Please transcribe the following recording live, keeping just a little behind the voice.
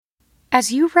As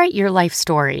you write your life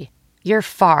story, you're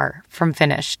far from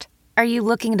finished. Are you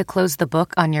looking to close the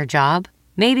book on your job?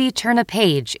 Maybe turn a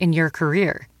page in your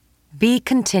career? Be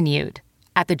continued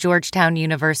at the Georgetown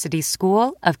University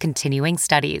School of Continuing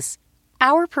Studies.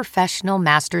 Our professional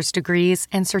master's degrees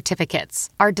and certificates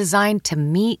are designed to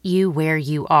meet you where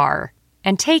you are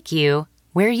and take you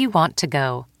where you want to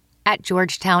go. At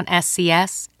Georgetown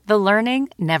SCS, the learning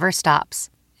never stops,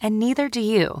 and neither do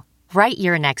you. Write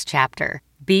your next chapter.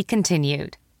 Be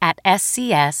continued at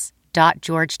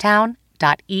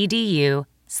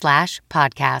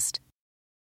scs.georgetown.edu/podcast.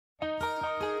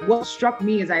 What struck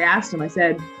me as I asked him, I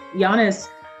said, Giannis,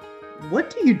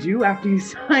 what do you do after you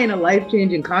sign a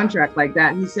life-changing contract like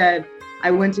that? And he said,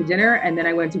 I went to dinner and then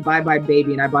I went to Bye Bye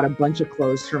Baby and I bought a bunch of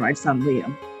clothes for my son,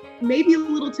 Liam. Maybe a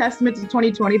little testament to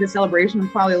 2020. The celebration was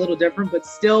probably a little different, but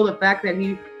still the fact that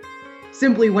he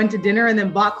simply went to dinner and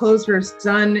then bought clothes for his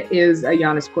son is a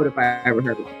Giannis quote if I ever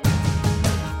heard one.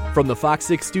 From the Fox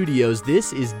 6 studios,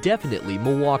 this is definitely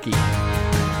Milwaukee.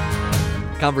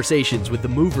 Conversations with the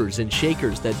movers and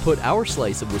shakers that put our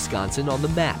slice of Wisconsin on the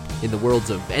map in the worlds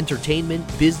of entertainment,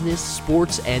 business,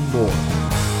 sports, and more.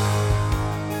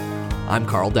 I'm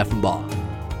Carl Deffenbaugh.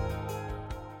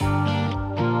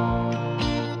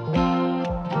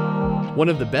 One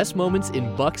of the best moments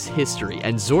in Bucks history,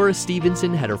 and Zora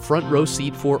Stephenson had her front row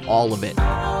seat for all of it.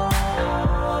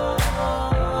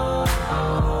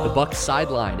 The Bucks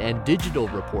sideline and digital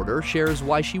reporter shares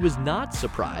why she was not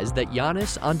surprised that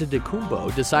Giannis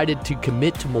Antetokounmpo decided to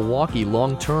commit to Milwaukee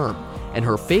long-term, and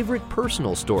her favorite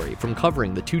personal story from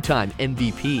covering the two-time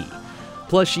MVP.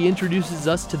 Plus, she introduces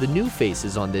us to the new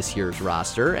faces on this year's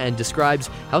roster and describes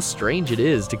how strange it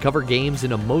is to cover games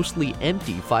in a mostly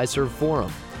empty Fiserv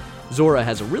Forum. Zora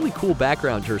has a really cool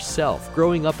background herself,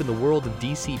 growing up in the world of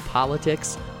DC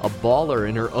politics, a baller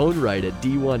in her own right at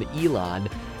D1 Elon,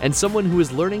 and someone who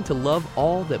is learning to love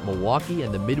all that Milwaukee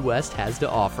and the Midwest has to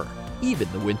offer,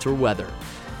 even the winter weather.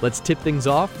 Let's tip things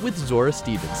off with Zora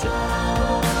Stephenson.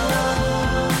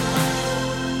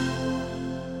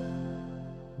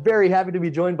 Very happy to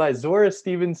be joined by Zora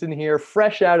Stephenson here,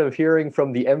 fresh out of hearing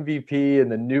from the MVP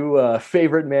and the new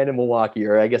favorite man in Milwaukee,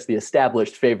 or I guess the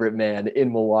established favorite man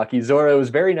in Milwaukee. Zora, it was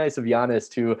very nice of Giannis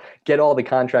to get all the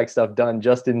contract stuff done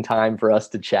just in time for us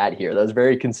to chat here. That was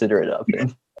very considerate of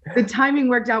him. The timing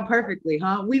worked out perfectly,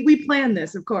 huh? We planned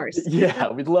this, of course. Yeah,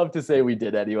 we'd love to say we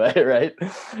did anyway, right?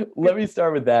 Let me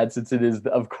start with that, since it is,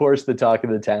 of course, the talk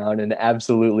of the town and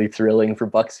absolutely thrilling for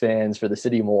Bucks fans, for the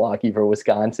city of Milwaukee, for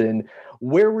Wisconsin.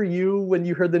 Where were you when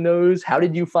you heard the news? How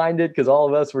did you find it? Because all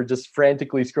of us were just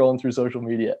frantically scrolling through social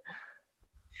media.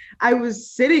 I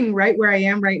was sitting right where I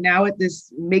am right now at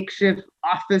this makeshift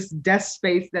office desk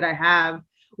space that I have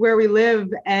where we live.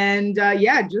 And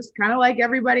just kind of like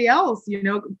everybody else,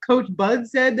 Coach Bud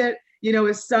said that,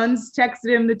 his sons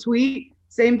texted him the tweet,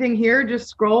 same thing here,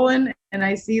 just scrolling. And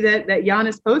I see that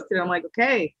Giannis posted. I'm like,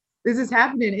 okay, this is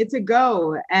happening. It's a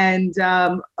go. And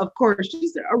of course,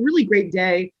 just a really great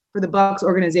day for the Bucks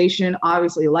organization,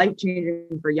 obviously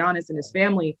life-changing for Giannis and his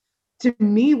family. To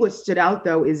me, what stood out,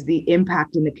 though, is the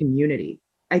impact in the community.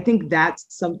 I think that's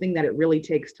something that it really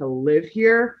takes to live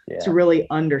here to really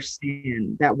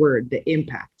understand that word, the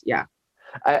impact. Yeah.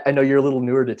 I know you're a little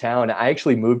newer to town. I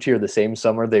actually moved here the same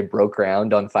summer they broke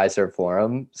ground on Fiserv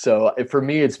Forum. So for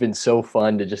me, it's been so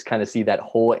fun to just kind of see that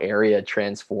whole area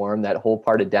transform, that whole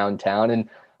part of downtown. And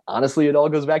honestly, it all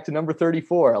goes back to number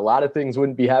 34. A lot of things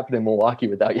wouldn't be happening in Milwaukee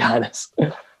without Giannis.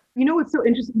 What's so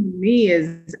interesting to me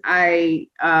is I,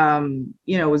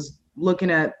 was looking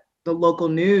at the local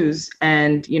news,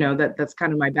 and that's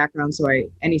kind of my background. So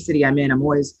any city I'm in, I'm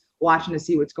always watching to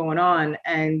see what's going on.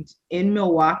 And in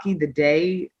Milwaukee, the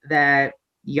day that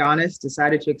Giannis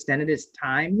decided to extend his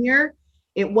time here,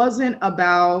 it wasn't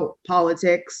about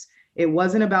politics. It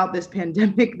wasn't about this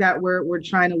pandemic that we're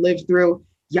trying to live through.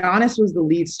 Giannis was the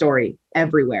lead story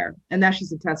everywhere, and that's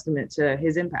just a testament to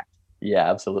his impact.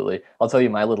 Yeah, absolutely. I'll tell you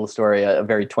my little story, a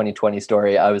very 2020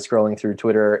 story. I was scrolling through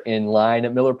Twitter in line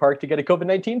at Miller Park to get a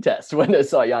COVID-19 test when I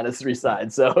saw Giannis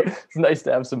resign. So it's nice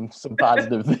to have some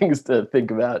positive things to think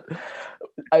about.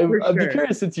 I'd be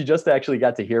curious, since you just actually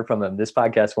got to hear from him. This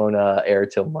podcast won't air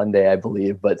till Monday, I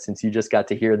believe. But since you just got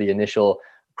to hear the initial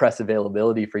press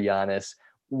availability for Giannis,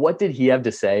 what did he have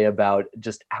to say about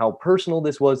just how personal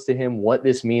this was to him, what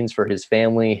this means for his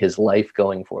family, his life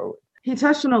going forward? He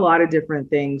touched on a lot of different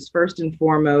things. First and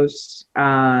foremost,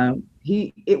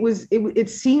 it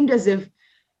seemed as if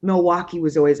Milwaukee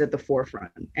was always at the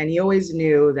forefront, and he always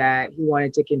knew that he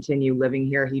wanted to continue living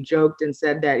here. He joked and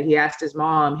said that he asked his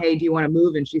mom, "Hey, do you want to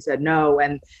move?" And she said no,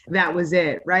 and that was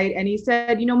it, right? And he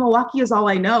said, Milwaukee is all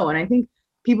I know. And I think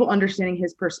people understanding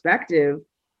his perspective,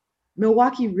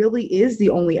 Milwaukee really is the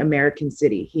only American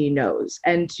city he knows.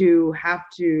 And to have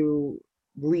to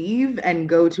leave and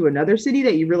go to another city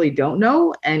that you really don't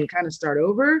know and kind of start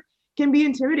over can be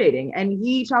intimidating. And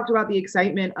he talked about the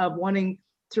excitement of wanting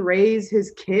to raise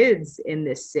his kids in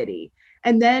this city.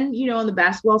 And then, on the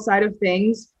basketball side of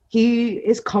things, he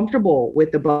is comfortable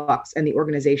with the Bucks and the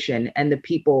organization and the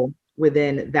people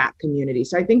within that community.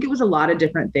 So I think it was a lot of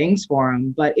different things for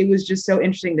him, but it was just so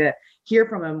interesting to hear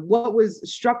from him. What was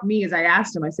struck me as I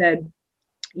asked him, I said,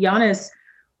 Giannis,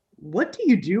 what do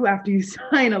you do after you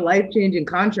sign a life-changing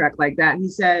contract like that? And he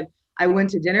said, I went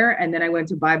to dinner and then I went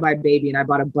to Bye Bye Baby and I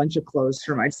bought a bunch of clothes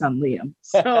for my son, Liam.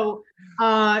 So,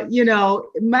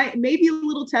 maybe a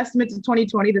little testament to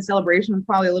 2020. The celebration was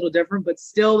probably a little different, but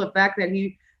still the fact that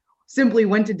he simply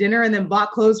went to dinner and then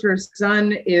bought clothes for his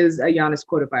son is a Giannis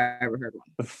quote if I ever heard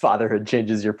one. Fatherhood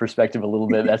changes your perspective a little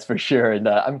bit, that's for sure. And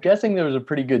I'm guessing there was a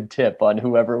pretty good tip on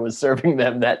whoever was serving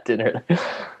them that dinner.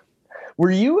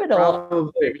 Were you at all,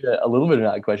 a little bit of an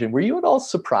odd question, were you at all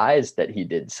surprised that he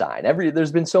did sign?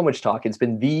 There's been so much talk. It's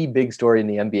been the big story in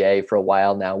the NBA for a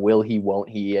while now. Will he, won't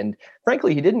he? And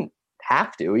frankly, he didn't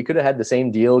have to. He could have had the same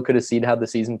deal, could have seen how the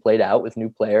season played out with new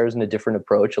players and a different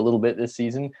approach a little bit this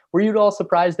season. Were you at all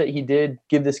surprised that he did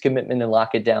give this commitment and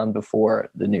lock it down before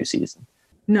the new season?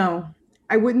 No,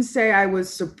 I wouldn't say I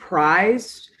was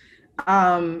surprised.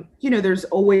 There's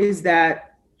always that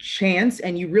chance,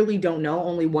 and you really don't know.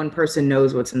 Only one person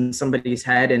knows what's in somebody's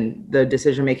head and the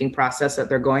decision-making process that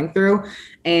they're going through.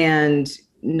 And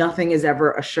nothing is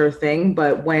ever a sure thing.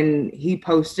 But when he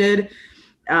posted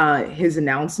his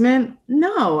announcement,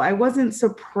 no, I wasn't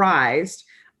surprised.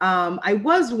 I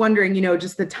was wondering,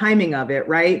 just the timing of it,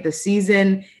 right? The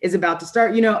season is about to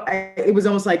start. It was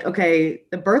almost like, okay,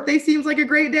 the birthday seems like a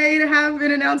great day to have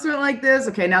an announcement like this.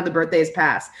 Okay, now the birthday is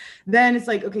passed. Then it's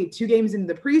like, okay, 2 games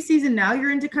into the preseason. Now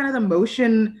you're into kind of the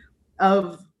motion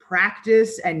of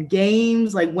practice and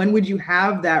games. Like, when would you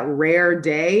have that rare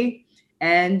day?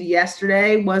 And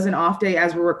yesterday was an off day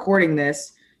as we're recording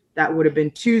this. That would have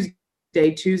been Tuesday.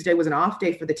 Tuesday was an off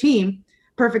day for the team.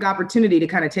 Perfect opportunity to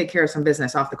kind of take care of some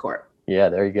business off the court. Yeah,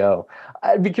 there you go.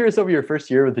 I'd be curious over your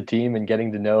first year with the team and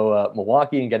getting to know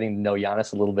Milwaukee and getting to know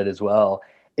Giannis a little bit as well.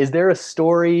 Is there a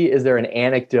story, is there an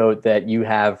anecdote that you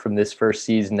have from this first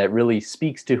season that really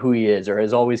speaks to who he is or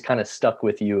has always kind of stuck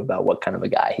with you about what kind of a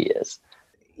guy he is?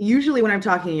 Usually when I'm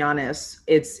talking to Giannis,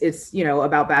 it's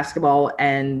about basketball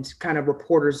and kind of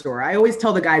reporter Zora. I always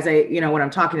tell the guys, when I'm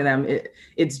talking to them,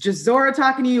 it's just Zora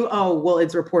talking to you. Oh, well,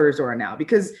 it's reporter Zora now,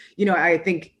 because, I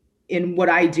think in what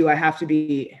I do, I have to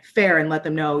be fair and let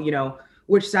them know,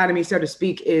 which side of me, so to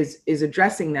speak, is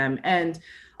addressing them. And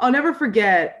I'll never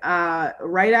forget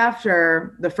right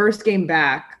after the first game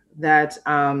back that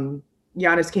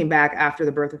Giannis came back after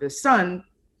the birth of his son.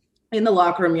 In the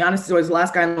locker room, Giannis is always the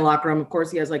last guy in the locker room. Of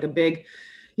course, he has like a big,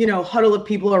 huddle of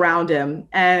people around him.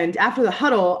 And after the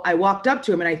huddle, I walked up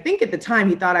to him. And I think at the time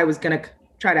he thought I was going to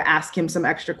try to ask him some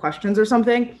extra questions or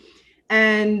something.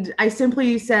 And I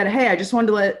simply said, hey, I just wanted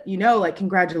to let you know, like,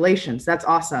 congratulations. That's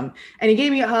awesome. And he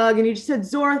gave me a hug and he just said,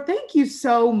 Zora, thank you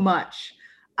so much.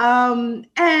 And,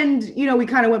 we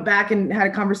kind of went back and had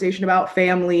a conversation about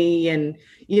family and,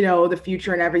 the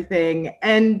future and everything.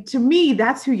 And to me,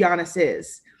 that's who Giannis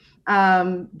is.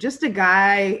 Just a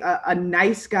guy, a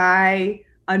nice guy,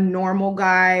 a normal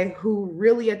guy who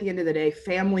really, at the end of the day,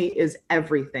 family is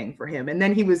everything for him. And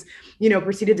then he was,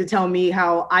 proceeded to tell me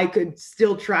how I could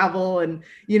still travel and,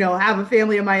 have a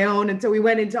family of my own. And so we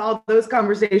went into all those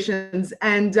conversations.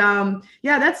 And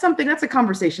that's a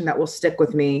conversation that will stick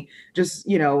with me, just,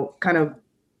 kind of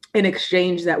an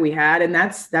exchange that we had. And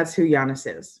that's who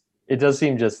Giannis is. It does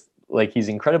seem just like he's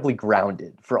incredibly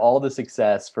grounded for all the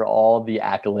success, for all the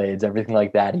accolades, everything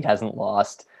like that. He hasn't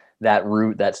lost that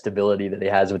root, that stability that he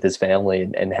has with his family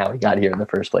and how he got here in the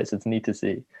first place. It's neat to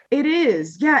see. It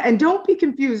is. Yeah. And don't be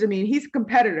confused. I mean, he's a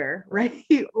competitor, right?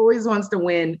 He always wants to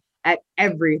win at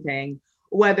everything,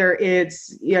 whether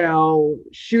it's,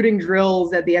 shooting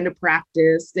drills at the end of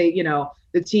practice. They,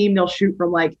 the team, they'll shoot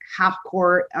from like half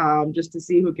court just to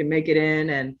see who can make it in.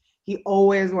 And he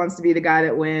always wants to be the guy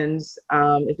that wins.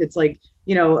 If it's like,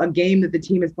 a game that the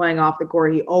team is playing off the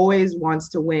court, he always wants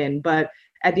to win. But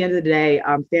at the end of the day,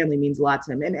 family means a lot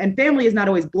to him. And family is not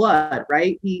always blood,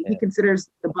 right? He considers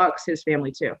the Bucks his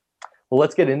family too. Well,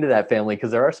 let's get into that family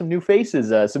because there are some new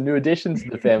faces, some new additions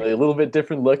to the family, a little bit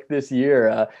different look this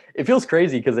year. It feels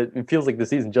crazy because it feels like the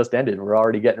season just ended. We're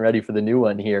already getting ready for the new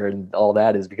one here, and all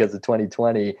that is because of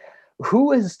 2020.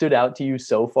 Who has stood out to you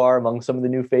so far among some of the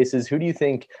new faces? Who do you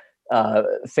think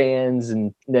fans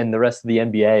and then the rest of the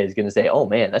NBA is going to say, oh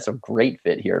man, that's a great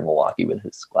fit here in Milwaukee with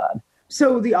his squad?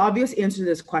 So the obvious answer to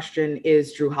this question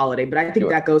is Jrue Holiday, but I think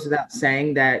that goes without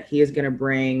saying that he is going to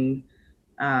bring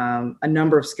a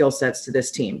number of skill sets to this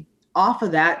team. Off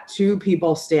of that, two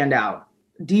people stand out.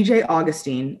 DJ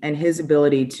Augustin and his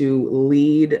ability to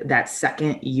lead that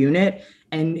second unit,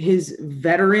 and his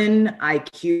veteran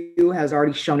IQ has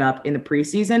already shown up in the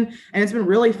preseason. And it's been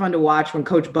really fun to watch when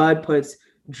Coach Bud puts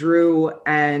Jrue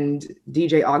and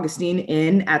DJ Augustin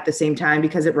in at the same time,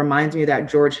 because it reminds me of that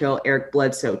George Hill, Eric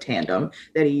Bledsoe tandem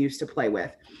that he used to play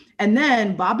with. And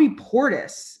then Bobby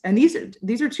Portis, and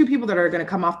these are two people that are going to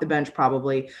come off the bench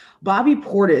probably. Bobby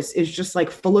Portis is just like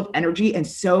full of energy and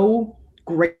so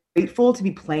grateful to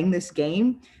be playing this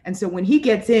game. And so when he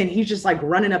gets in, he's just like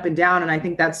running up and down. And I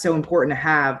think that's so important to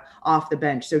have off the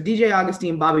bench. So DJ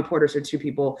Augustin, Bobby Portis are two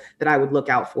people that I would look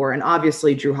out for. And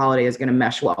obviously Jrue Holiday is going to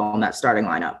mesh well on that starting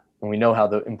lineup. And we know how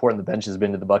important the bench has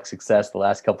been to the Bucs' success the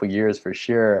last couple of years for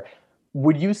sure.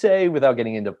 Would you say, without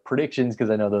getting into predictions, because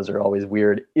I know those are always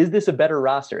weird, is this a better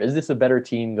roster? Is this a better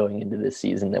team going into this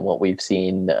season than what we've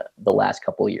seen the last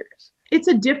couple of years? It's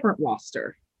a different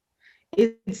roster.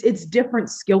 It's different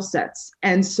skill sets.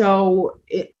 And so,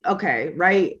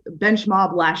 right? Bench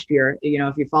mob last year,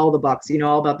 if you follow the Bucs, you know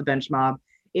all about the bench mob.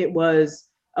 It was,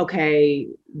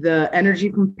 the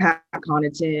energy from Pat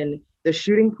Connaughton, the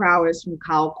shooting prowess from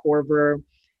Kyle Korver,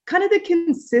 kind of the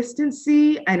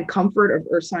consistency and comfort of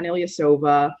Ersan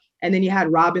Ilyasova. And then you had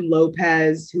Robin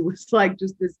Lopez, who was like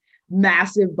just this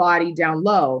massive body down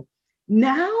low.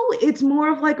 Now it's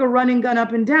more of like a run and gun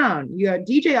up and down. You have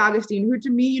DJ Augustin, who to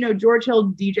me, George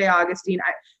Hill, DJ Augustin,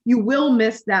 you will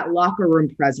miss that locker room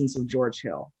presence of George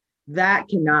Hill. That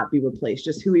cannot be replaced,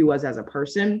 just who he was as a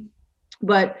person.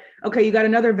 But you got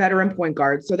another veteran point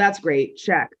guard. So that's great.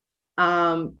 Check.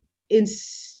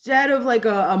 Instead of like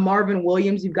a Marvin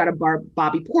Williams, you've got a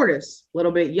Bobby Portis, a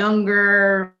little bit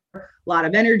younger, a lot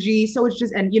of energy. So it's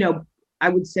just, and I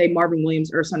would say Marvin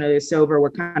Williams, Ersan Ilyasova were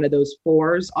kind of those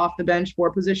fours off the bench,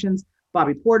 four positions.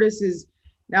 Bobby Portis is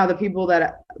now the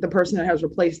person that has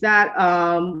replaced that.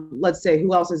 Let's say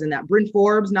who else is in that? Bryn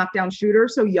Forbes, knockdown shooter,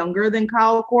 so younger than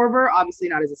Kyle Korver, obviously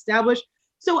not as established.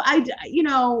 So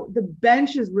the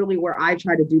bench is really where I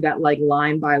try to do that like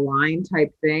line by line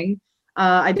type thing.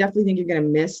 I definitely think you're going to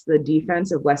miss the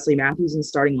defense of Wesley Matthews in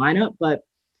starting lineup, but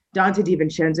Dante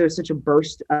DiVincenzo is such a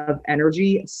burst of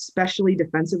energy, especially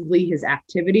defensively. His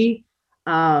activity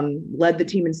led the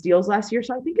team in steals last year.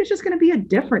 So I think it's just going to be a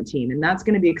different team, and that's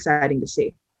going to be exciting to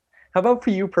see. How about for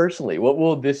you personally? What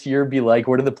will this year be like?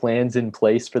 What are the plans in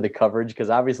place for the coverage? Because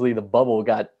obviously the bubble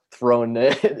got thrown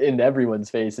in everyone's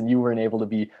face, and you weren't able to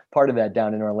be part of that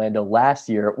down in Orlando last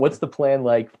year. What's the plan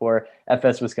like for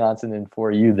FS Wisconsin and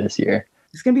for you this year?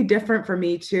 It's going to be different for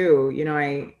me too.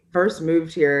 I first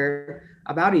moved here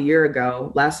about a year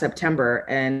ago, last September,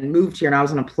 and moved here, and I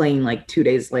was on a plane like 2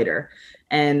 days later.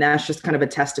 And that's just kind of a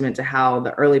testament to how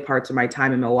the early parts of my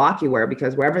time in Milwaukee were,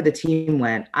 because wherever the team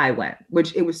went, I went,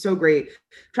 which it was so great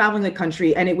traveling the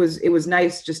country. And it was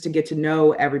nice just to get to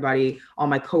know everybody, all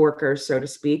my coworkers, so to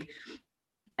speak.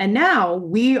 And now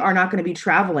we are not going to be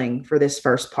traveling for this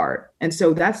first part. And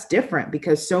so that's different,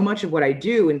 because so much of what I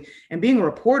do and being a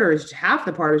reporter is half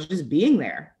the part is just being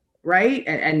there, right?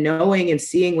 And knowing and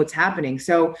seeing what's happening.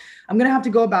 So I'm going to have to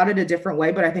go about it a different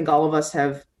way, but I think all of us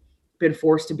have been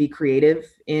forced to be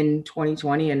creative in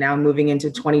 2020 and now moving into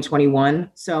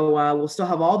 2021. So we'll still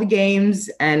have all the games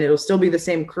and it'll still be the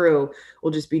same crew.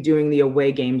 We'll just be doing the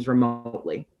away games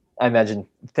remotely. I imagine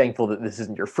thankful that this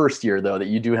isn't your first year, though, that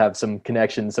you do have some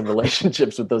connections, some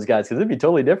relationships with those guys, because it'd be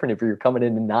totally different if you're coming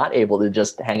in and not able to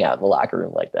just hang out in the locker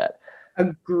room like that.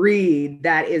 Agreed.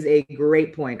 That is a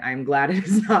great point. I'm glad it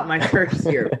is not my first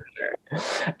year. For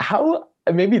sure. How,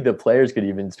 maybe the players could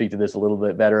even speak to this a little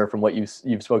bit better from what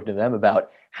you've spoken to them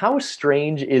about. How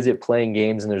strange is it playing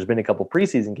games, and there's been a couple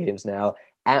preseason games now,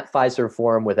 at Fiserv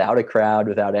Forum without a crowd,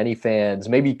 without any fans,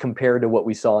 maybe compared to what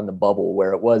we saw in the bubble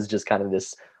where it was just kind of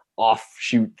this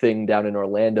offshoot thing down in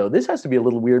Orlando? This has to be a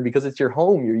little weird because it's your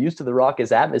home. You're used to the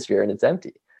raucous atmosphere and it's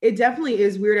empty. It definitely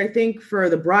is weird. I think for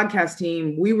the broadcast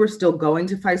team, we were still going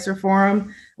to Fiserv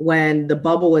Forum when the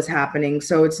bubble was happening.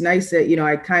 So it's nice that,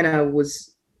 I kind of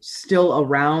was still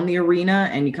around the arena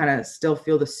and you kind of still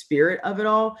feel the spirit of it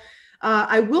all.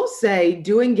 I will say,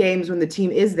 doing games when the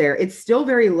team is there, it's still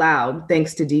very loud,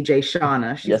 thanks to DJ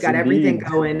Shauna. She's got everything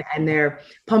going, and they're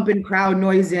pumping crowd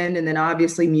noise in, and then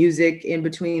obviously music in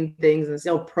between things, and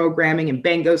still programming, and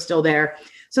Bango's still there.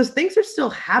 So things are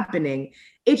still happening.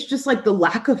 It's just like the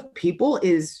lack of people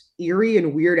is eerie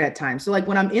and weird at times. So like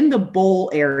when I'm in the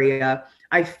bowl area,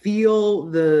 I feel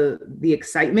the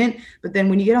excitement, but then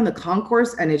when you get on the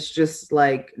concourse and it's just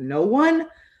like no one,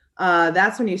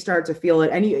 that's when you start to feel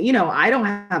it. And I don't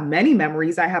have many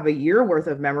memories. I have a year worth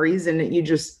of memories, and you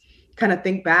just kind of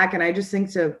think back. And I just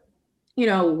think to,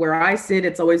 where I sit,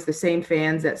 it's always the same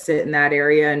fans that sit in that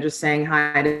area and just saying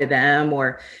hi to them,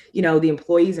 or, the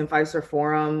employees in Fiserv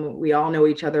Forum, we all know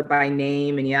each other by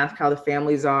name, and you ask how the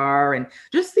families are and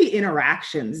just the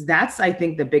interactions. That's, I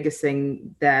think, the biggest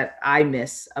thing that I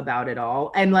miss about it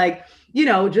all. And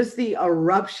just the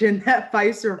eruption that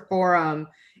Fiserv Forum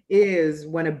is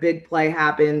when a big play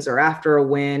happens or after a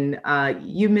win,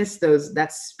 you miss that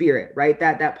spirit, right?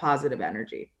 That positive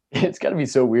energy. It's got to be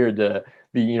so weird to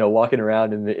be, walking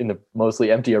around in the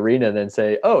mostly empty arena and then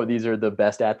say, oh, these are the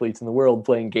best athletes in the world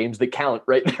playing games that count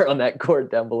right there on that court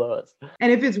down below us.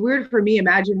 And if it's weird for me,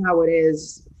 imagine how it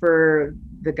is for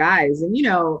the guys. And,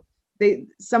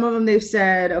 some of them, they've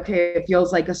said, okay, it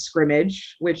feels like a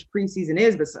scrimmage, which preseason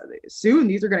is, but soon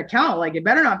these are going to count. Like, it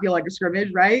better not feel like a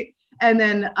scrimmage, right? And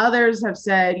then others have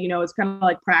said, it's kind of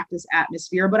like practice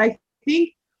atmosphere. But I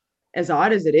think, as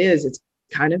odd as it is, it's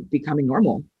kind of becoming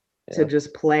normal to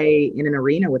just play in an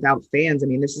arena without fans. I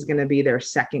mean, this is going to be their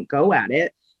second go at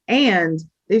it. And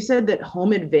they've said that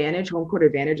home court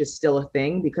advantage is still a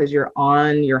thing because you're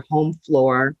on your home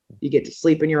floor. You get to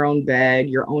sleep in your own bed,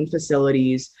 your own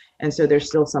facilities. And so there's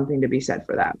still something to be said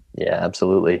for that. Yeah,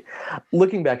 absolutely.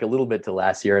 Looking back a little bit to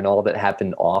last year and all that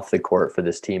happened off the court for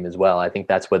this team as well, I think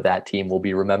that's what that team will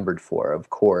be remembered for, of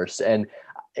course. And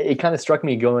it kind of struck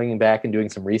me going back and doing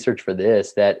some research for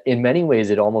this, that in many ways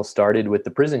it almost started with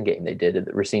the prison game they did at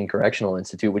the Racine Correctional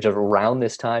Institute, which was around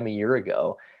this time a year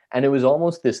ago. And it was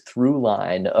almost this through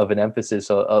line of an emphasis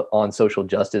on social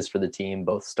justice for the team,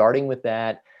 both starting with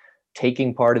that,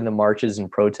 taking part in the marches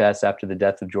and protests after the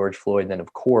death of George Floyd, and then,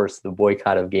 of course, the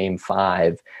boycott of Game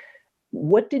 5.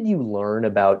 What did you learn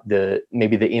about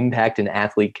maybe the impact an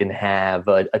athlete can have,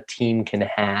 a team can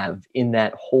have in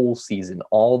that whole season,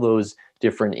 all those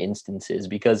different instances?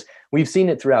 Because we've seen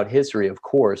it throughout history, of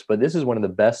course, but this is one of the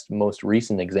best, most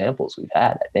recent examples we've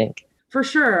had, I think. For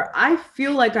sure. I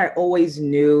feel like I always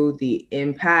knew the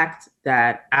impact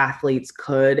that athletes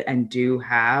could and do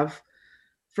have.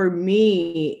 For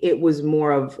me, it was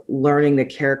more of learning the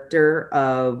character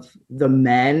of the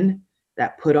men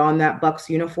that put on that Bucks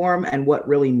uniform and what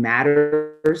really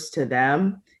matters to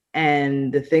them,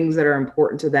 and the things that are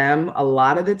important to them a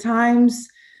lot of the times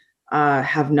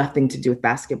have nothing to do with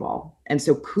basketball. And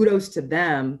so kudos to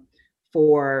them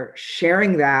for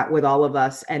sharing that with all of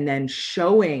us and then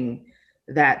showing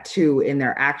that too in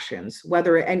their actions.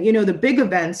 The big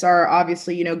events are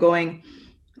obviously, going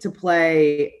to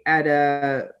play at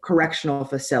a correctional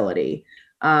facility,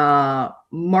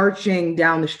 marching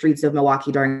down the streets of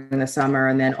Milwaukee during the summer,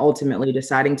 and then ultimately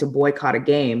deciding to boycott a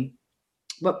game.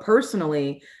 But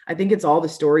personally, I think it's all the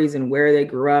stories and where they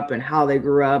grew up and how they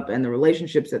grew up and the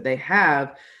relationships that they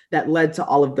have that led to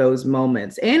all of those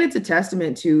moments. And it's a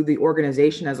testament to the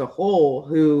organization as a whole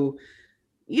who,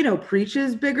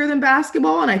 preaches bigger than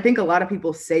basketball. And I think a lot of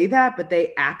people say that, but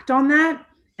they act on that.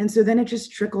 And so then it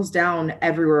just trickles down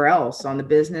everywhere else on the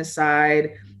business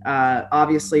side,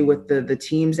 obviously with the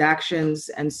team's actions.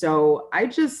 And so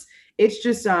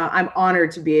I'm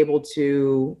honored to be able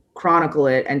to chronicle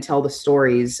it and tell the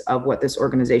stories of what this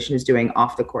organization is doing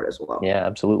off the court as well. Yeah,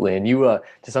 absolutely. And you,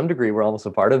 to some degree, were almost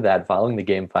a part of that following the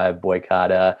Game 5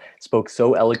 boycott, spoke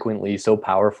so eloquently, so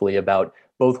powerfully about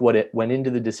both what it went into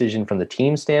the decision from the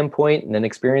team standpoint and then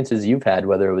experiences you've had,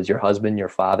 whether it was your husband, your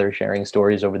father sharing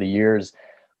stories over the years.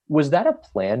 Was that a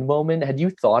planned moment? Had you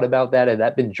thought about that? Had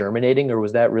that been germinating, or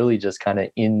was that really just kind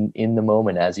of in the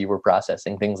moment as you were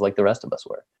processing things like the rest of us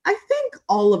were? I think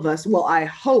all of us, I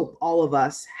hope all of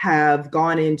us have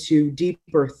gone into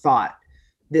deeper thought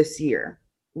this year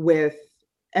with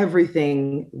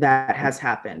everything that has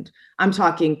happened. I'm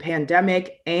talking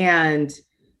pandemic and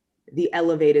the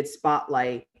elevated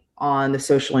spotlight on the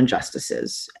social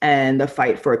injustices and the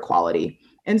fight for equality.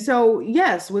 And so,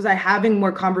 yes, was I having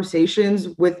more conversations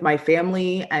with my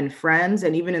family and friends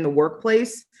and even in the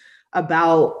workplace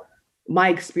about my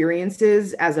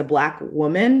experiences as a Black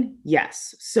woman?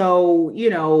 Yes. So,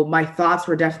 my thoughts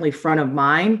were definitely front of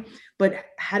mind. But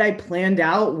had I planned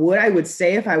out what I would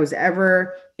say if I was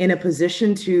ever in a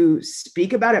position to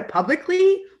speak about it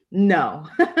publicly? No.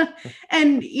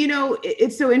 And,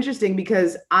 it's so interesting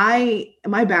because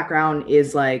my background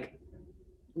is like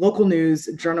local news,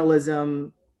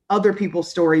 journalism, other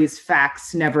people's stories,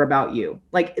 facts, never about you.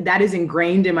 Like that is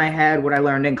ingrained in my head, what I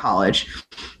learned in college.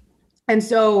 And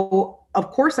so,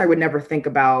 of course, I would never think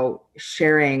about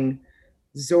sharing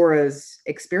Zora's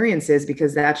experiences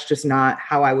because that's just not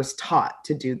how I was taught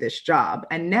to do this job.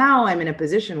 And now I'm in a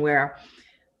position where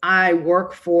I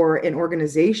work for an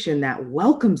organization that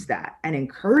welcomes that and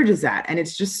encourages that. And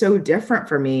it's just so different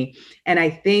for me. And I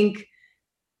think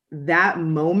that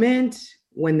moment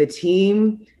when the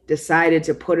team decided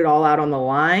to put it all out on the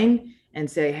line and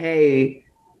say, hey,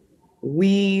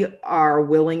 we are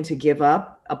willing to give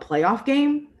up a playoff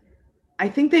game, I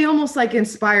think they almost like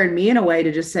inspired me in a way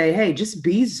to just say, hey, just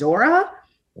be Zora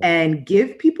and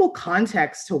give people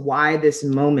context to why this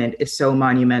moment is so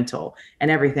monumental.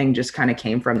 And everything just kind of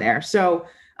came from there. So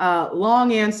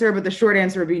long answer, but the short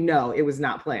answer would be no, it was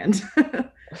not planned.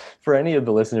 For any of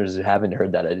the listeners who haven't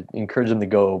heard that, I'd encourage them to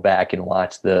go back and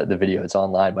watch the video. It's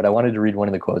online, but I wanted to read one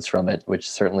of the quotes from it, which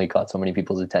certainly caught so many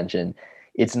people's attention.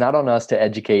 It's not on us to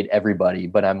educate everybody,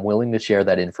 but I'm willing to share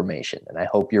that information, and I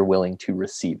hope you're willing to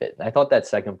receive it. And I thought that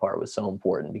second part was so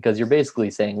important because you're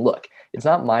basically saying, look, it's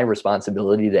not my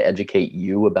responsibility to educate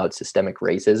you about systemic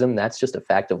racism. That's just a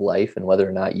fact of life, and whether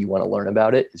or not you want to learn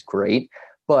about it is great.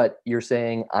 But you're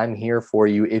saying, I'm here for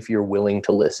you if you're willing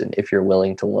to listen, if you're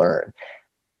willing to learn.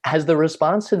 Has the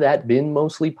response to that been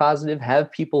mostly positive?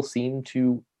 Have people seemed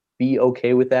to be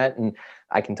okay with that? And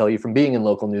I can tell you from being in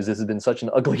local news, this has been such an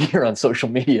ugly year on social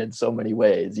media in so many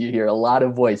ways. You hear a lot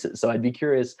of voices. So I'd be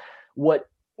curious what,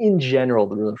 in general,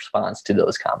 the response to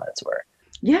those comments were.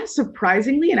 Yeah,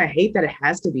 surprisingly, and I hate that it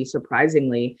has to be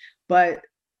surprisingly, but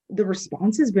the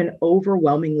response has been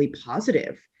overwhelmingly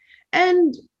positive.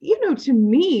 And, to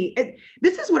me,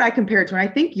 this is what I compare it to, and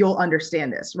I think you'll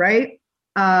understand this, right?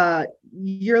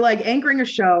 You're like anchoring a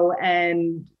show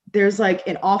and there's like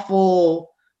an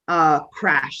awful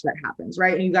crash that happens,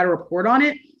 right? And you got to report on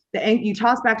it. You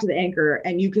toss back to the anchor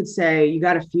and you could say, you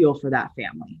got to feel for that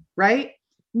family, right?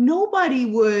 Nobody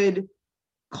would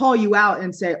call you out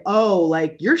and say, oh,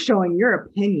 like you're showing your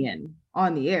opinion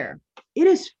on the air. It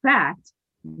is fact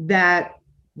that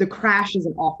the crash is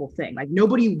an awful thing. Like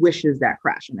nobody wishes that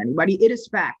crash on anybody. It is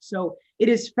fact. So it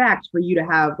is fact for you to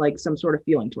have like some sort of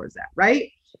feeling towards that, right?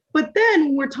 But then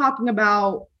when we're talking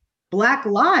about Black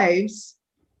lives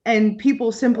and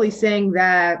people simply saying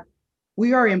that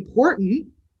we are important,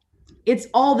 it's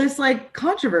all this like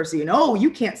controversy and, oh,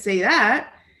 you can't say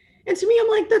that. And to me, I'm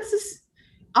like, that's just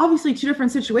obviously two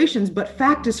different situations, but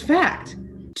fact is fact.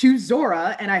 To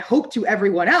Zora, and I hope to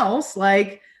everyone else,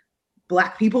 like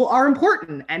Black people are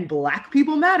important and Black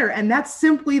people matter. And that's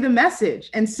simply the message.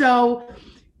 And so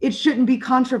it shouldn't be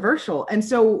controversial. And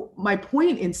so my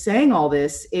point in saying all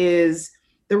this is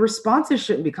the responses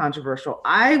shouldn't be controversial.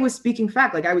 I was speaking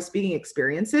fact, like I was speaking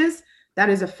experiences. That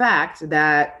is a fact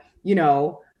that,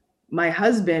 my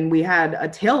husband, we had a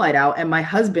taillight out and my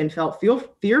husband felt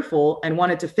fearful and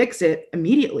wanted to fix it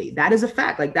immediately. That is a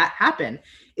fact. Like that happened.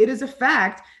 It is a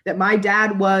fact that my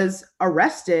dad was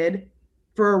arrested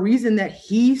for a reason that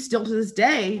he still to this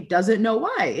day doesn't know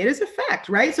why. It is a fact,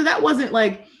 right? So that wasn't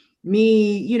like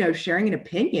me, sharing an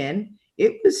opinion.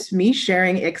 It was me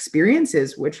sharing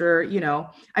experiences, which are,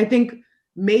 I think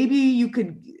maybe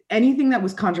anything that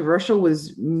was controversial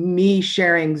was me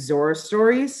sharing Zora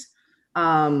stories.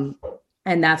 And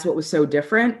that's what was so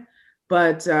different,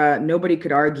 but nobody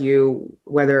could argue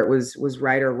whether it was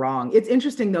right or wrong. It's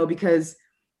interesting though, because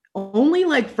only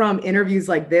like from interviews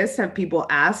like this have people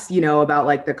asked, about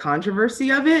like the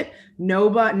controversy of it.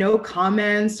 No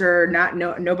comments or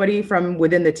nobody from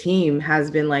within the team has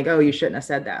been like, oh, you shouldn't have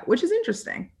said that, which is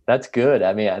interesting. That's good.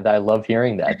 I mean, I love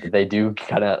hearing that they do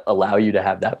kind of allow you to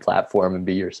have that platform and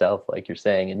be yourself, like you're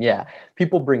saying. And yeah,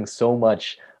 people bring so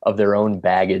much of their own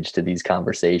baggage to these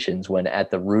conversations when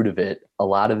at the root of it, a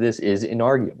lot of this is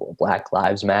inarguable. Black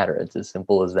lives matter. It's as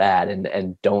simple as that.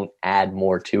 And don't add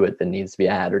more to it than needs to be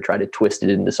added or try to twist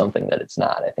it into something that it's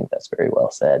not. I think that's very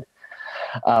well said.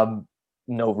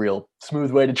 No real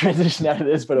smooth way to transition out of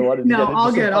this, but I wanted to get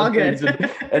into all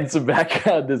good. and some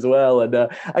background as well. And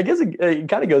I guess it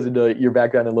kind of goes into your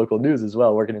background in local news as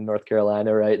well, working in North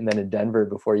Carolina, right? And then in Denver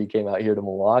before you came out here to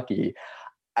Milwaukee.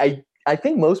 I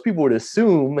think most people would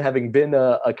assume, having been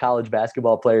a college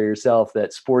basketball player yourself,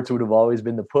 that sports would have always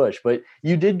been the push, but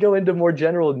you did go into more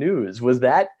general news. Was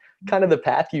that kind of the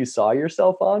path you saw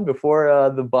yourself on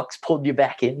before the Bucks pulled you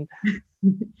back in?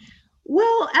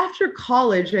 Well, after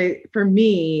college, for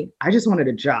me, I just wanted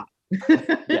a job.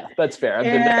 Yeah, that's fair.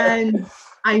 And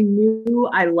I knew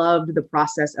I loved the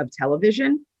process of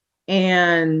television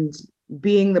and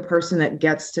being the person that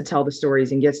gets to tell the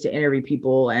stories and gets to interview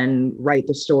people and write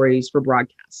the stories for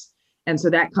broadcasts. And so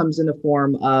that comes in the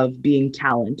form of being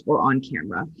talent or on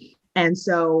camera. And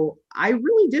so I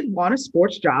really did want a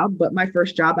sports job, but my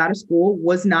first job out of school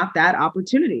was not that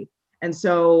opportunity. And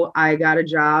so I got a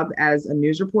job as a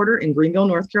news reporter in Greenville,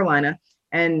 North Carolina.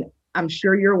 And I'm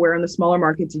sure you're aware in the smaller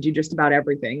markets, you do just about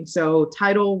everything. So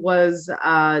title was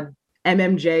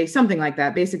MMJ, something like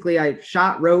that. Basically, I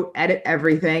shot, wrote, edit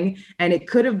everything. And it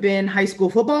could have been high school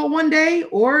football one day,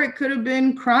 or it could have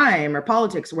been crime or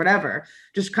politics or whatever,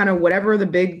 just kind of whatever the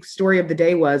big story of the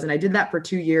day was. And I did that for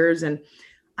 2 years. And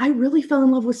I really fell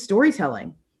in love with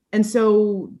storytelling. And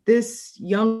so this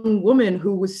young woman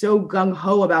who was so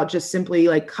gung-ho about just simply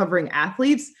like covering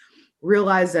athletes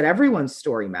realized that everyone's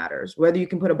story matters, whether you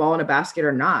can put a ball in a basket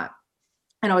or not.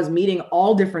 And I was meeting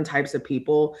all different types of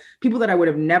people that I would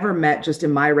have never met just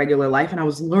in my regular life. And I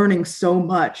was learning so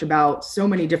much about so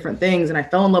many different things. And I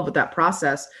fell in love with that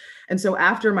process. And so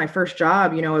after my first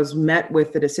job, I was met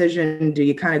with the decision, do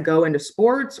you kind of go into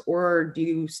sports or do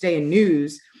you stay in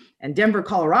news? And Denver,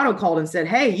 Colorado called and said,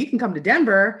 hey, you can come to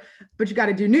Denver, but you got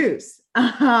to do news.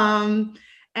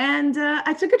 And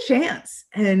I took a chance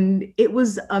and it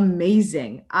was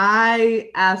amazing. I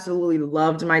absolutely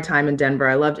loved my time in Denver.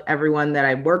 I loved everyone that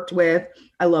I worked with.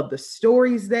 I loved the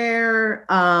stories there.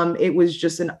 It was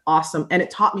just an awesome, and it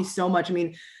taught me so much. I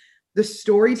mean, the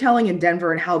storytelling in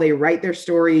Denver and how they write their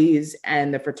stories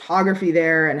and the photography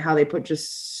there and how they put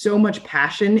just so much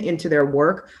passion into their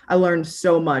work. I learned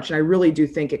so much. And I really do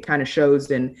think it kind of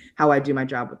shows in how I do my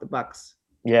job with the Bucks.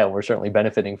 Yeah, we're certainly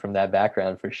benefiting from that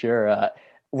background for sure.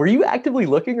 Were you actively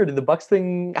looking, or did the Bucks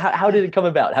thing, how did it come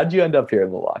about? How did you end up here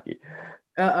in Milwaukee?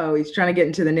 He's trying to get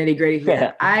into the nitty gritty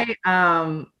here. I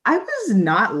was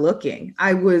not looking.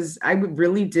 I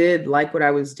really did like what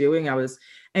I was doing. I was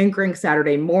anchoring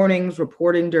Saturday mornings,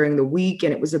 reporting during the week,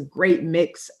 and it was a great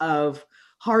mix of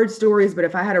hard stories. But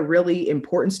if I had a really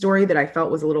important story that I felt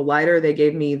was a little lighter, they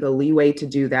gave me the leeway to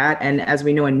do that. And as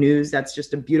we know in news, that's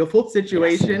just a beautiful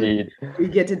situation. Yes, we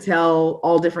get to tell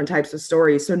all different types of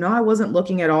stories. So no, I wasn't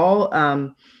looking at all.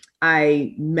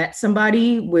 I met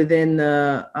somebody within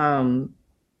the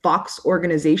Fox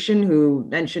organization who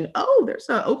mentioned, oh, there's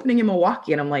an opening in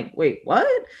Milwaukee. And I'm like, wait, what?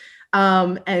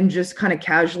 And just kind of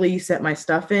casually set my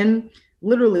stuff in.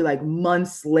 Literally like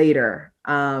months later,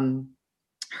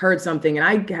 heard something, and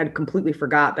I had completely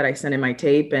forgot that I sent in my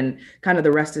tape, and kind of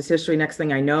the rest is history. Next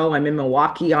thing I know, I'm in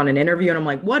Milwaukee on an interview, and I'm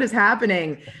like, what is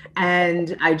happening?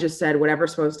 And I just said,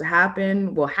 whatever's supposed to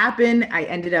happen will happen. I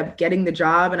ended up getting the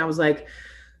job, and I was like,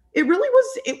 it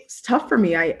was tough for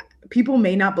me. People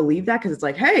may not believe that because it's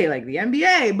like, hey, like the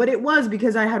NBA, but it was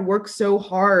because I had worked so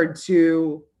hard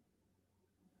to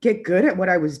get good at what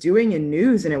I was doing in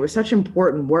news, and it was such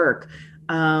important work.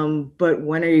 But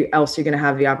when else are you going to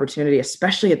have the opportunity,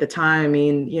 especially at the time? I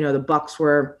mean, the Bucks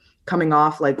were coming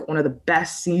off like one of the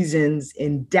best seasons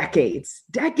in decades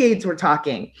we're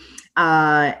talking.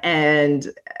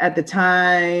 And at the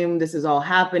time this is all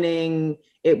happening,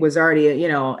 it was already,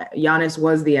 Giannis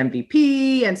was the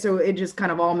MVP. And so it just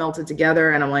kind of all melted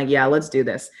together. And I'm like, yeah, let's do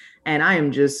this. And I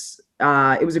am just,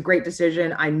 it was a great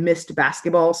decision. I missed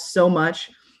basketball so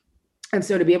much. And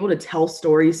so to be able to tell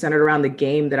stories centered around the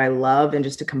game that I love and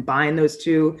just to combine those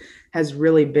two has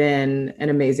really been an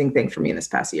amazing thing for me in this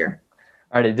past year.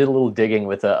 All right, I did a little digging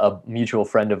with a mutual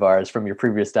friend of ours from your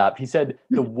previous stop. He said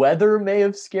the weather may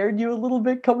have scared you a little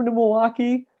bit coming to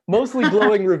Milwaukee. Mostly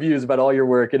glowing reviews about all your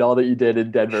work and all that you did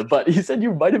in Denver. But he said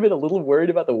you might have been a little worried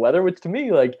about the weather, which to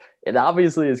me, like, it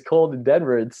obviously is cold in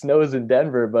Denver. It snows in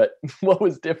Denver. But what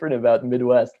was different about the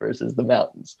Midwest versus the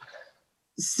mountains?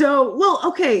 So, well,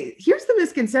 okay, here's the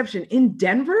misconception. In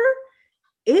Denver,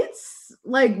 it's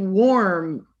like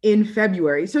warm in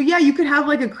February. So yeah, you could have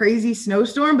like a crazy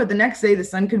snowstorm, but the next day the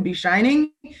sun could be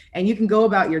shining and you can go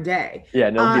about your day. Yeah,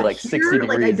 and it'll be like 60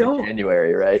 degrees in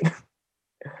January, right?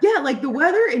 Yeah, like the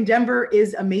weather in Denver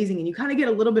is amazing and you kind of get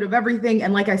a little bit of everything.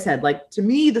 And like I said, like to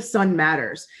me, the sun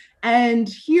matters. And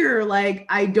here, like,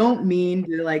 I don't mean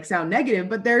to like sound negative,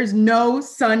 but there's no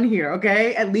sun here.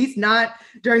 Okay. At least not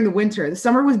during the winter. The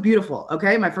summer was beautiful.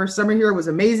 Okay. My first summer here was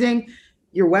amazing.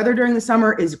 Your weather during the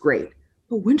summer is great,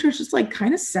 but winter is just like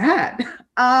kind of sad.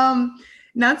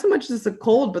 Not so much just the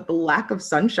cold, but the lack of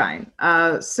sunshine.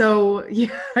 So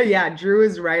yeah, Drew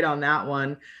is right on that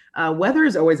one. Weather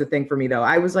is always a thing for me though.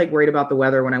 I was like worried about the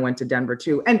weather when I went to Denver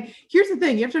too. And here's the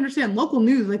thing, you have to understand local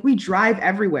news, like we drive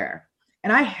everywhere.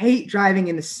 And I hate driving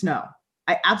in the snow.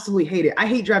 I absolutely hate it. I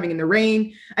hate driving in the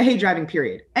rain. I hate driving,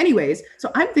 period. Anyways,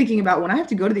 so I'm thinking about when I have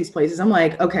to go to these places, I'm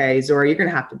like, okay, Zora, you're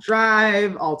going to have to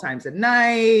drive all times at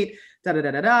night,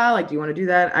 da-da-da-da-da. Like, do you want to do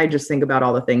that? I just think about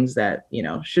all the things that,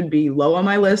 should be low on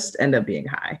my list, end up being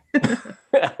high.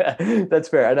 That's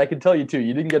fair. And I can tell you too,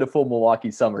 you didn't get a full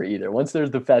Milwaukee summer either. Once there's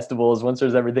the festivals, once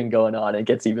there's everything going on, it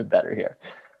gets even better here.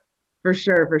 For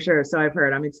sure. So I've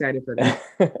heard. I'm excited for that.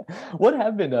 What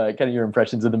have been kind of your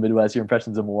impressions of the Midwest, your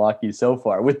impressions of Milwaukee so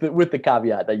far, with the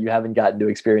caveat that you haven't gotten to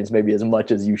experience maybe as much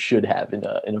as you should have in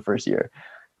a first year?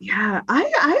 Yeah,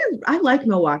 I like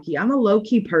Milwaukee. I'm a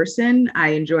low-key person. I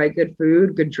enjoy good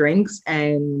food, good drinks,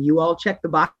 and you all check the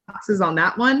boxes on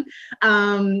that one.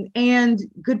 And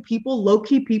good people,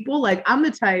 low-key people. Like I'm the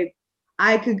type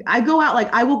I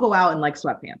will go out in like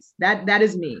sweatpants. That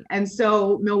is me. And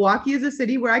so Milwaukee is a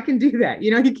city where I can do that.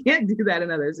 You know, you can't do that in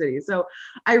other cities. So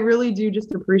I really do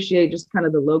just appreciate just kind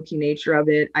of the low-key nature of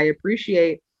it. I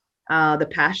appreciate the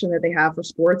passion that they have for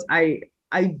sports. I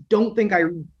don't think I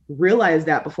realized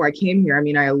that before I came here. I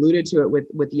mean, I alluded to it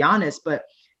with Giannis, but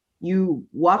you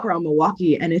walk around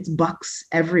Milwaukee and it's Bucks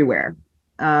everywhere,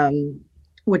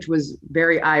 which was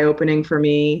very eye-opening for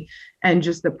me, and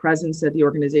just the presence that the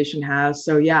organization has.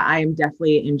 So yeah, I am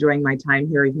definitely enjoying my time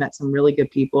here. We've met some really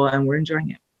good people and we're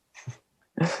enjoying it.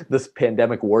 This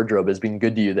pandemic wardrobe has been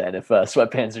good to you then, if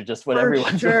sweatpants are just what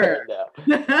everyone's wearing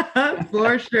now.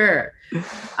 For sure.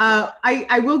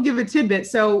 I will give a tidbit.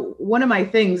 So one of my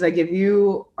things, like if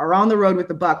you are on the road with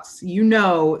the Bucks,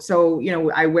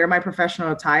 I wear my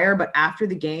professional attire, but after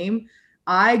the game,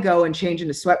 I go and change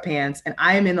into sweatpants, and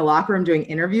I am in the locker room doing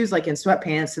interviews like in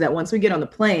sweatpants, so that once we get on the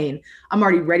plane, I'm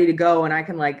already ready to go and I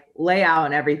can like lay out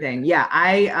and everything. Yeah,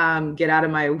 I get out of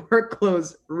my work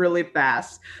clothes really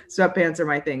fast. Sweatpants are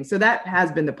my thing. So that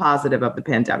has been the positive of the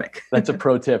pandemic. That's a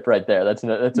pro tip right there. That's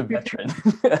a veteran.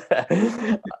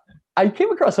 I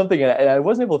came across something, and I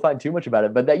wasn't able to find too much about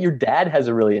it, but that your dad has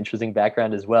a really interesting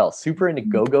background as well. Super into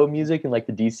go-go music in like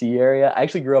the DC area. I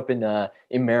actually grew up in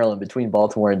Maryland, between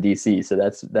Baltimore and DC, so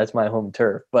that's my home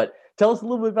turf. But tell us a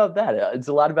little bit about that. It's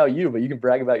a lot about you, but you can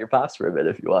brag about your pops for a bit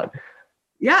if you want.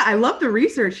 Yeah, I love the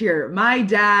research here. My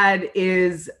dad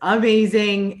is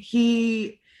amazing.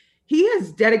 He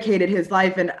has dedicated his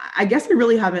life, and I guess we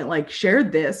really haven't like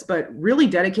shared this, but really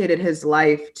dedicated his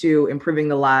life to improving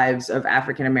the lives of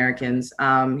African Americans.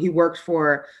 He worked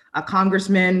for a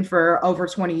congressman for over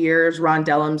 20 years, Ron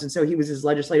Dellums, and so he was his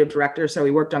legislative director. So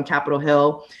he worked on Capitol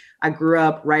Hill. I grew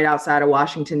up right outside of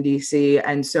Washington, D.C.,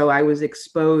 and so I was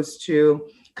exposed to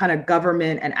kind of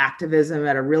government and activism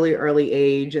at a really early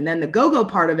age. And then the go-go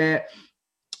part of it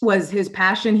was his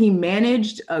passion. He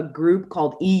managed a group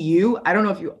called EU. I don't know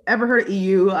if you ever heard of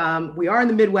EU. We are in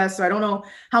the Midwest, so I don't know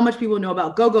how much people know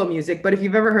about go-go music, but if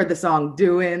you've ever heard the song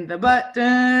Doing the Butt,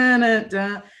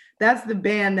 that's the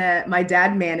band that my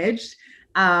dad managed.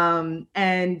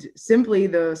 And simply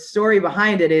the story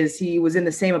behind it is he was in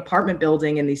the same apartment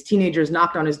building and these teenagers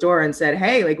knocked on his door and said,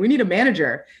 "Hey, like we need a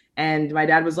manager." And my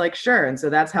dad was like, "Sure." And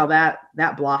so that's how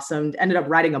that blossomed. Ended up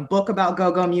writing a book about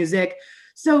go-go music.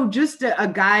 So just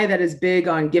a guy that is big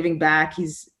on giving back.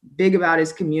 He's big about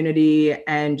his community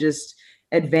and just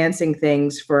advancing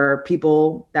things for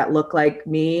people that look like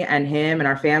me and him and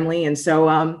our family. And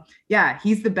so, yeah,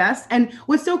 he's the best. And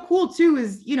what's so cool too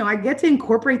is, I get to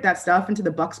incorporate that stuff into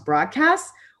the Bucks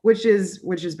broadcast, which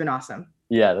has been awesome.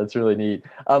 Yeah, that's really neat.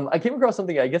 I came across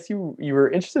something. I guess you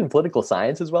were interested in political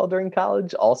science as well during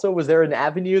college. Also, was there an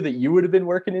avenue that you would have been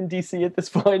working in DC at this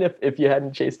point if you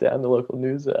hadn't chased down the local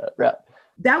news route?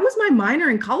 That was my minor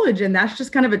in college, and that's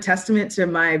just kind of a testament to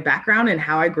my background and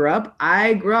how I grew up.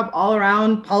 I grew up all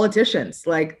around politicians.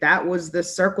 Like that was the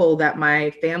circle that my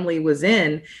family was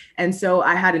in. And so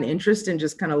I had an interest in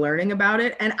just kind of learning about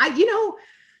it. And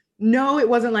no, it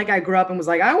wasn't like I grew up and was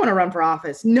like, I want to run for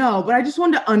office. No, but I just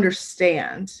wanted to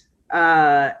understand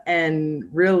and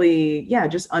really,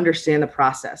 just understand the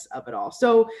process of it all.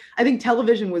 So I think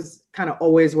television was kind of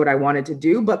always what I wanted to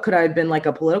do, but could I have been like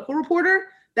a political reporter?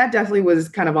 That definitely was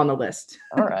kind of on the list.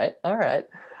 All right.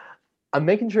 I'm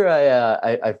making sure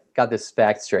I got this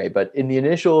fact straight, but in the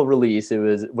initial release, it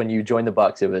was when you joined the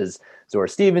Bucks, it was Zora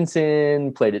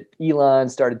Stevenson, played at Elon,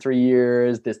 started 3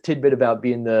 years, this tidbit about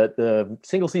being the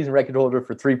single season record holder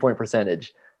for 3-point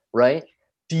percentage, right?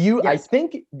 Yes. I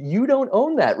think you don't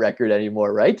own that record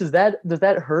anymore, right? Does that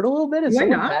hurt a little bit? Has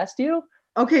someone passed you?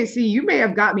 Okay, see, you may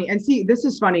have got me. And see, this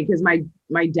is funny because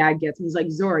my dad gets me. He's like,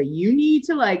 Zora, you need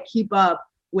to like keep up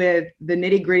with the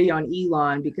nitty gritty on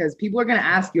Elon because people are going to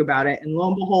ask you about it. And lo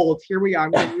and behold, here we are.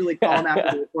 I'm going to really call him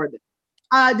after the record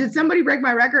this. Did somebody break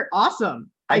my record?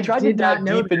 Awesome. I tried to dive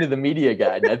deep into the media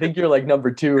guide. I think you're like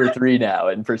number 2 or 3 now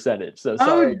in percentage. So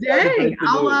sorry. Oh, dang.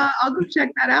 I'll go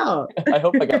check that out. I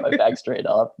hope I got my facts straight.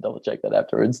 I'll have to double check that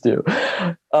afterwards too.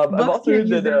 I've also heard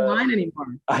that line anymore.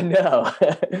 I know.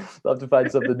 I'll have to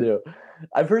find something new.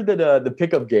 I've heard that the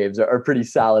pickup games are pretty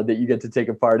solid that you get to take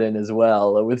a part in as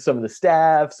well with some of the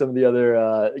staff, some of the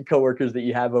other coworkers that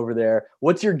you have over there.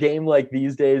 What's your game like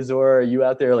these days, or are you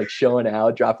out there like showing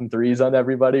out, dropping threes on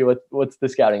everybody? What's the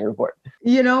scouting report?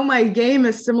 My game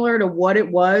is similar to what it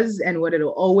was and what it'll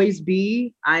always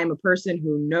be. I am a person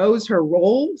who knows her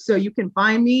role, so you can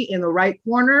find me in the right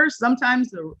corner,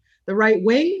 sometimes the right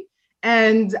wing.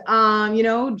 And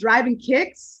driving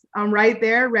kicks, I'm right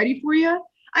there ready for you.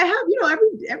 I have,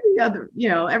 every other,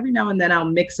 every now and then I'll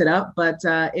mix it up. But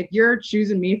if you're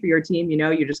choosing me for your team,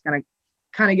 you're just gonna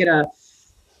kind of get a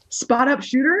spot up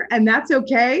shooter, and that's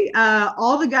okay.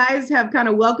 All the guys have kind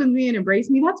of welcomed me and embraced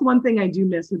me. That's one thing I do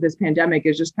miss with this pandemic,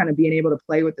 is just kind of being able to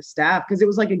play with the staff, because it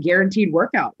was like a guaranteed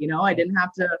workout. I didn't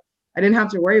have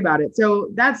to worry about it. So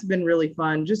that's been really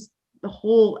fun. Just the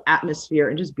whole atmosphere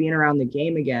and just being around the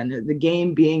game again, the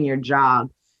game being your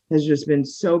job, has just been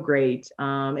so great.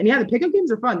 And yeah, the pickup games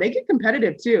are fun. They get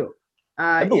competitive too.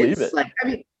 I believe it.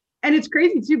 And it's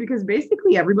crazy too, because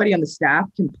basically everybody on the staff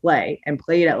can play and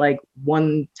played at like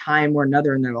one time or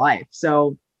another in their life.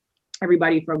 So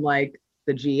everybody from like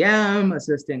the GM,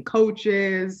 assistant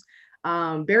coaches,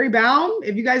 Barry Baum,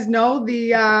 if you guys know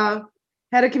the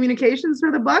head of communications for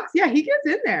the Bucks, yeah, he gets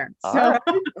in there. So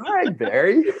all right,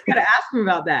 Barry. Gotta ask him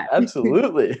about that.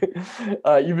 Absolutely.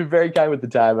 You've been very kind with the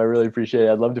time. I really appreciate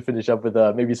it. I'd love to finish up with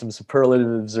maybe some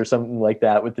superlatives or something like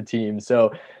that with the team.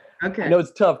 So okay. I know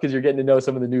it's tough because you're getting to know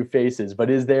some of the new faces, but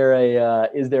is there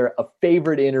a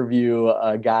favorite interview,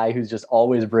 a guy who's just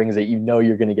always brings it,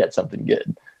 you're going to get something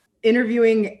good?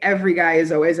 Interviewing every guy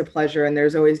is always a pleasure, and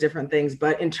there's always different things.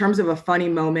 But in terms of a funny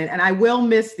moment, and I will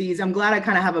miss these, I'm glad I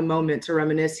kind of have a moment to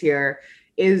reminisce here,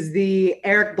 is the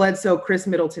Eric Bledsoe, Chris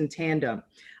Middleton tandem.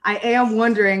 I am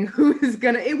wondering who is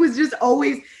going to, it was just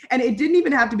always, and it didn't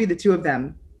even have to be the two of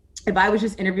them. If I was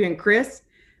just interviewing Chris,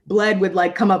 Bled would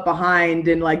like come up behind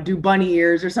and like do bunny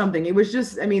ears or something. It was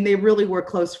just, they really were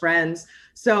close friends.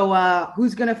 So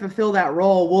who's going to fulfill that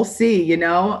role? We'll see,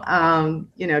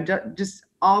 just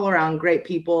all around great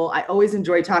people. I always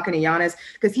enjoy talking to Giannis,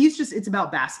 because it's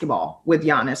about basketball with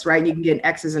Giannis, right? You can get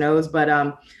X's and O's,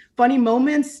 but funny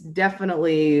moments,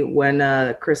 definitely when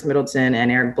Chris Middleton and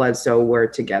Eric Bledsoe were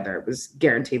together. It was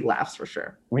guaranteed laughs for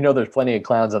sure. We know there's plenty of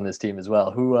clowns on this team as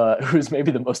well. Who's maybe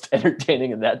the most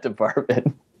entertaining in that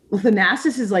department? Well,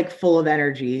 Thanasis is like full of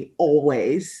energy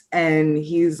always, and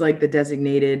he's like the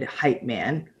designated hype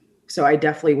man. So I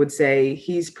definitely would say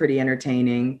he's pretty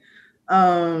entertaining.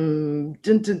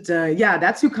 Yeah,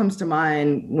 that's who comes to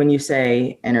mind when you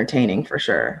say entertaining for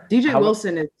sure. DJ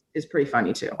Wilson is pretty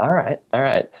funny too. All right.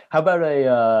 How about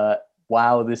a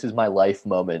wow, this is my life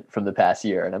moment from the past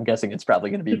year? And I'm guessing it's probably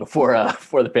going to be before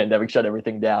the pandemic shut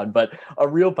everything down, but a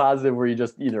real positive where you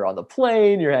just either on the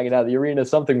plane, you're hanging out at the arena,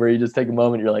 something where you just take a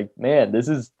moment, you're like, man, this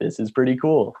is pretty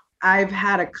cool. I've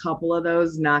had a couple of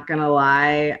those, not going to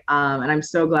lie. And I'm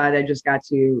so glad I just got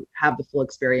to have the full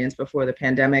experience before the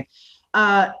pandemic.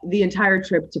 The entire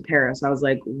trip to Paris, I was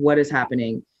like, what is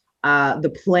happening?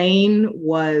 The plane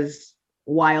was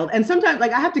wild. And sometimes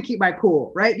like I have to keep my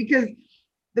cool, right? Because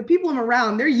the people I'm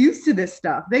around, they're used to this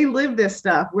stuff. They live this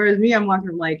stuff. Whereas me, I'm walking,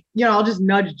 I'm like, I'll just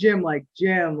nudge Jim, like,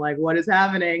 what is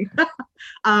happening? Jim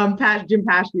Paschke,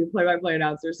 the play-by-play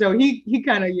announcer. So he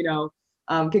kind of,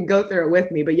 can go through it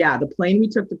with me. But yeah, the plane we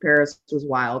took to Paris was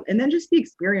wild. And then just the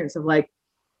experience of like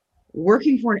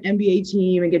working for an NBA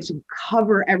team and get to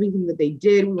cover everything that they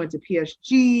did. We went to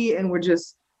PSG and we're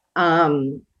just,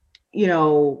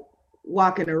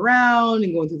 walking around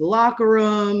and going through the locker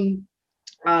room.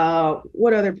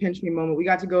 What other pinch me moment? We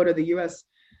got to go to the U.S.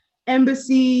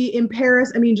 Embassy in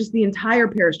Paris. Just the entire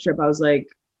Paris trip. I was like,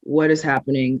 what is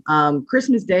happening?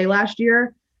 Christmas Day last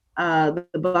year, the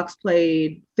Bucks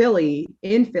played Philly,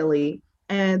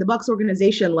 and the Bucks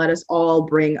organization let us all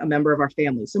bring a member of our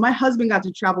family. So my husband got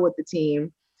to travel with the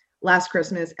team last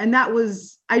Christmas. And that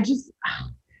was, I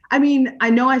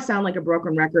know I sound like a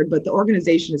broken record, but the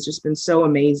organization has just been so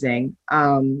amazing.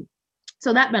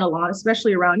 So that meant a lot,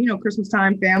 especially around, Christmas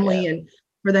time, family, and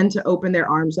for them to open their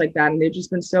arms like that. And they've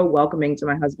just been so welcoming to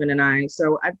my husband and I.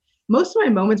 So most of my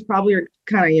moments probably are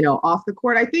kind of, off the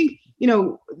court. I think,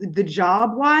 the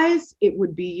job wise, it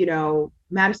would be,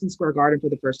 Madison Square Garden for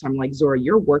the first time. Like, Zora,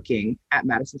 you're working at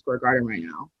Madison Square Garden right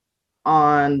now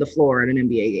on the floor at an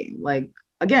NBA game. Like,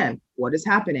 again, what is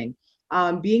happening?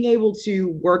 Being able to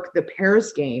work the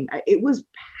Paris game, it was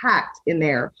packed in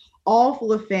there, all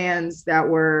full of fans that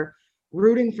were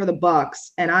rooting for the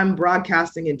Bucks, and I'm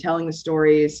broadcasting and telling the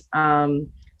stories.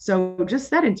 So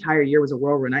just that entire year was a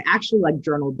whirlwind. I actually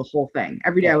journaled the whole thing.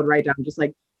 Every day I would write down just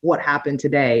what happened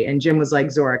today. And Jim was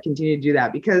like, Zora, continue to do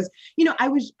that, because, I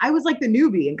was like the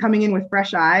newbie and coming in with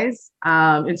fresh eyes.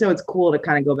 And so it's cool to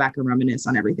kind of go back and reminisce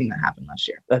on everything that happened last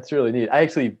year. That's really neat.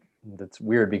 That's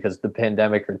weird because the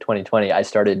pandemic or 2020, I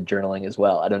started journaling as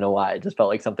well. I don't know why. It just felt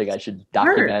like something I should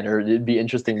document or it'd be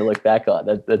interesting to look back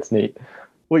on. That's neat.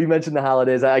 Well, you mentioned the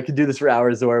holidays. I could do this for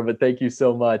hours, Zora, but thank you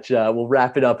so much. We'll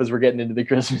wrap it up as we're getting into the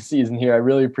Christmas season here. I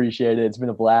really appreciate it. It's been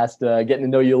a blast getting to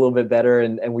know you a little bit better,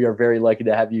 and we are very lucky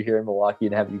to have you here in Milwaukee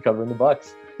and have you covering the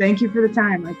Bucks. Thank you for the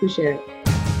time. I appreciate it.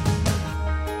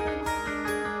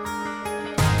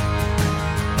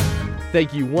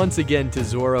 Thank you once again to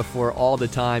Zora for all the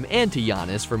time, and to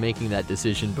Giannis for making that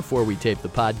decision before we tape the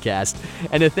podcast.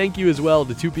 And a thank you as well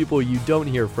to two people you don't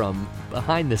hear from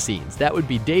behind the scenes. That would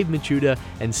be Dave Machuda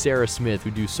and Sarah Smith,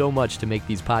 who do so much to make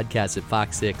these podcasts at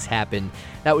Fox 6 happen.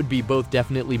 That would be both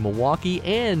Definitely Milwaukee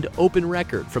and Open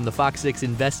Record from the Fox 6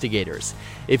 investigators.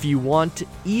 If you want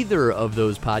either of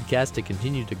those podcasts to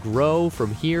continue to grow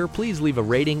from here, please leave a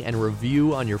rating and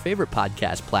review on your favorite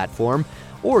podcast platform,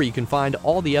 or you can find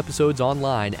all the episodes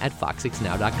online at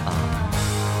fox6now.com.